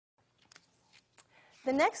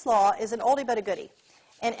The next law is an oldie but a goodie.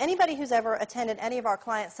 And anybody who's ever attended any of our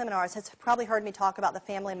client seminars has probably heard me talk about the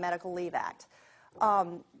Family and Medical Leave Act.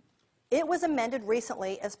 It was amended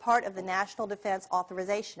recently as part of the National Defense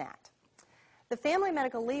Authorization Act. The Family and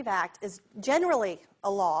Medical Leave Act is generally a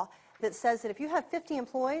law that says that if you have 50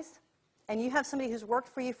 employees and you have somebody who's worked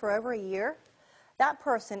for you for over a year, that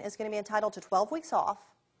person is going to be entitled to 12 weeks off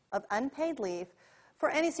of unpaid leave for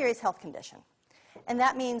any serious health condition. And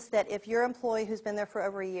that means that if your employee who's been there for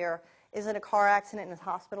over a year is in a car accident and is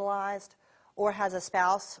hospitalized, or has a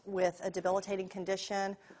spouse with a debilitating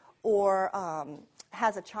condition, or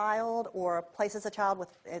has a child, or places a child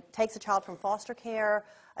with, takes a child from foster care,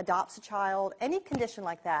 adopts a child, any condition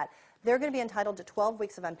like that, they're going to be entitled to 12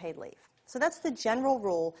 weeks of unpaid leave. So that's the general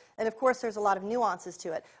rule, and of course there's a lot of nuances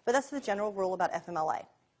to it, but that's the general rule about FMLA.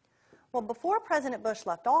 Well, before President Bush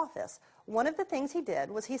left office, one of the things he did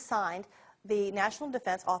was he signed the National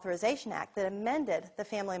Defense Authorization Act that amended the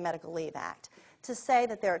Family and Medical Leave Act to say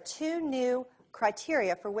that there are two new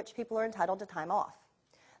criteria for which people are entitled to time off.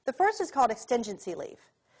 The first is called extingency leave,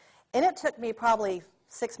 and it took me probably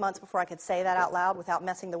 6 months before I could say that out loud without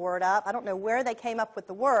messing the word up. I don't know where they came up with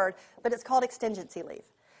the word, but it's called extingency leave.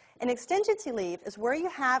 And extingency leave is where you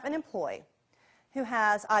have an employee who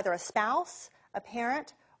has either a spouse, a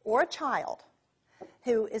parent, or a child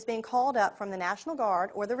who is being called up from the National Guard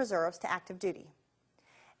or the Reserves to active duty.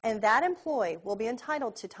 And that employee will be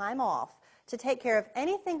entitled to time off to take care of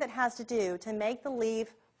anything that has to do to make the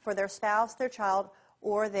leave for their spouse, their child,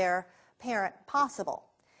 or their parent possible.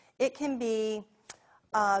 It can be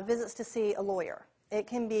visits to see a lawyer. It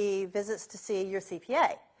can be visits to see your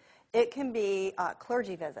CPA. It can be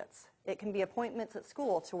clergy visits. It can be appointments at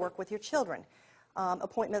school to work with your children,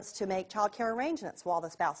 appointments to make child care arrangements while the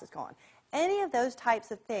spouse is gone. Any of those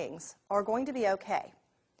types of things are going to be okay.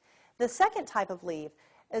 The second type of leave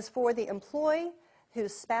is for the employee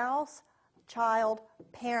whose spouse, child,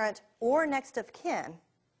 parent, or next of kin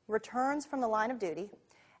returns from the line of duty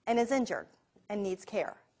and is injured and needs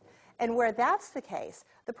care. And where that's the case,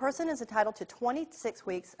 the person is entitled to 26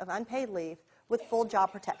 weeks of unpaid leave with full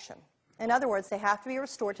job protection. In other words, they have to be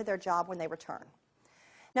restored to their job when they return.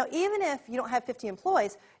 Now, even if you don't have 50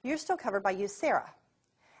 employees, you're still covered by USERRA.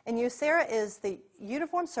 And USERRA is the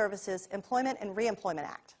Uniformed Services Employment and Reemployment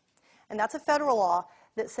Act. And that's a federal law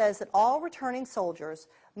that says that all returning soldiers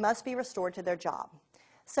must be restored to their job.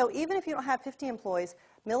 So even if you don't have 50 employees,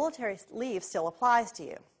 military leave still applies to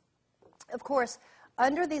you. Of course,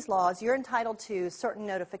 under these laws, you're entitled to certain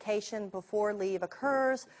notification before leave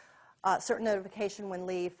occurs, certain notification when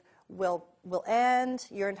leave will end.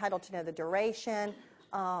 You're entitled to know the duration.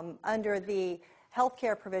 Under the health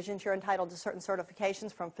care provisions, you're entitled to certain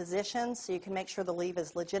certifications from physicians, so you can make sure the leave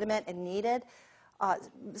is legitimate and needed.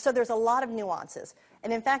 So there's a lot of nuances.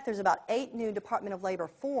 And in fact, there's about 8 new Department of Labor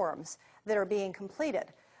forms that are being completed.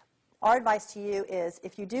 Our advice to you is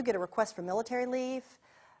if you do get a request for military leave,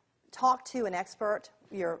 talk to an expert,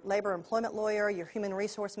 your labor employment lawyer, your human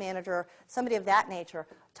resource manager, somebody of that nature.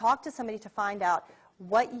 Talk to somebody to find out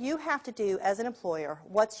what you have to do as an employer,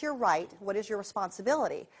 what's your right, what is your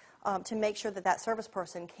responsibility to make sure that that service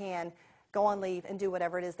person can go on leave and do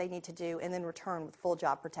whatever it is they need to do and then return with full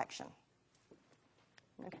job protection.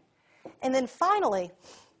 Okay. And then finally,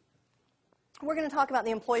 we're going to talk about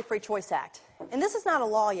the Employee Free Choice Act. And this is not a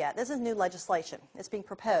law yet. This is new legislation. It's being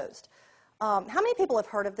proposed. How many people have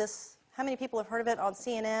heard of this? How many people have heard of it on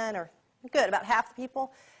CNN? Or good, about half the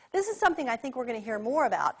people. This is something I think we're going to hear more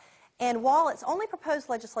about. And while it's only proposed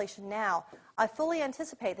legislation now, I fully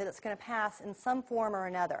anticipate that it's going to pass in some form or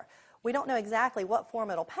another. We don't know exactly what form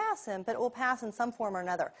it'll pass in, but it will pass in some form or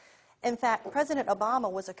another. In fact, President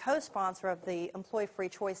Obama was a co-sponsor of the Employee Free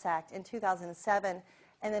Choice Act in 2007,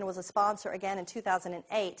 and then was a sponsor again in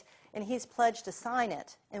 2008, and he's pledged to sign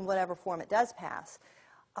it in whatever form it does pass.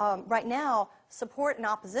 Right now, support and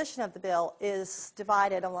opposition of the bill is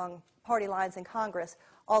divided along party lines in Congress,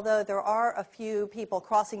 although there are a few people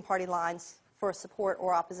crossing party lines for support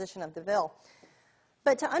or opposition of the bill.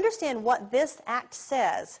 But to understand what this act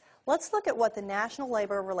says, let's look at what the National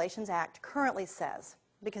Labor Relations Act currently says,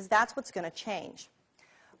 because that's what's going to change.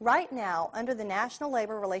 Right now, under the National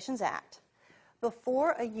Labor Relations Act,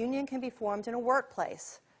 before a union can be formed in a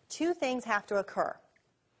workplace, 2 things have to occur.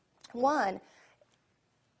 One,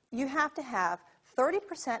 you have to have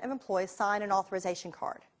 30% of employees sign an authorization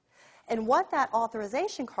card. And what that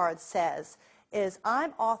authorization card says is,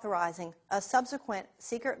 I'm authorizing a subsequent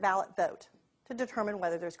secret ballot vote to determine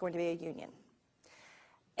whether there's going to be a union.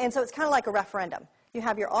 And so it's kind of like a referendum. You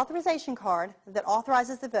have your authorization card that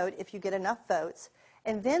authorizes the vote if you get enough votes,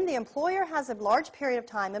 and then the employer has a large period of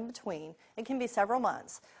time in between, it can be several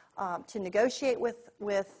months, to negotiate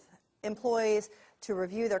with employees, to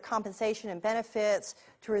review their compensation and benefits,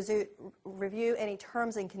 to review any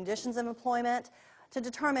terms and conditions of employment, to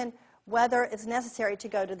determine whether it's necessary to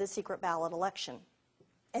go to the secret ballot election.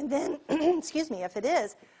 And then, excuse me, if it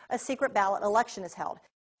is, a secret ballot election is held.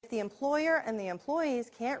 If the employer and the employees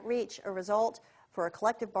can't reach a result for a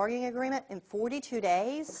collective bargaining agreement in 42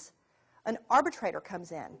 days, an arbitrator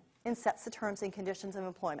comes in and sets the terms and conditions of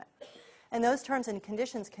employment. And those terms and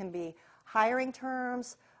conditions can be hiring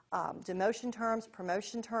terms, demotion terms,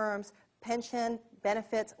 promotion terms, pension,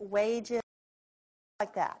 benefits, wages,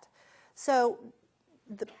 like that. So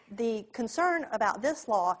the concern about this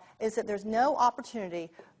law is that there's no opportunity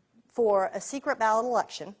for a secret ballot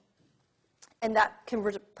election, and that can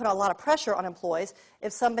put a lot of pressure on employees.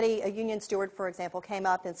 If somebody, a union steward, for example, came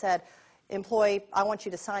up and said, employee, I want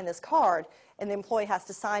you to sign this card, and the employee has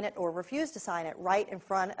to sign it or refuse to sign it right in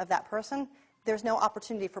front of that person, there's no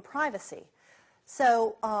opportunity for privacy.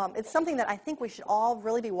 So it's something that I think we should all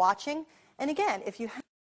really be watching. And again, if you have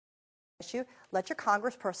an issue, let your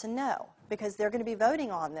congressperson know, because they're going to be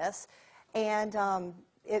voting on this, and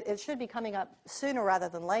it should be coming up sooner rather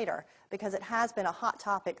than later, because it has been a hot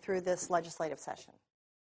topic through this legislative session.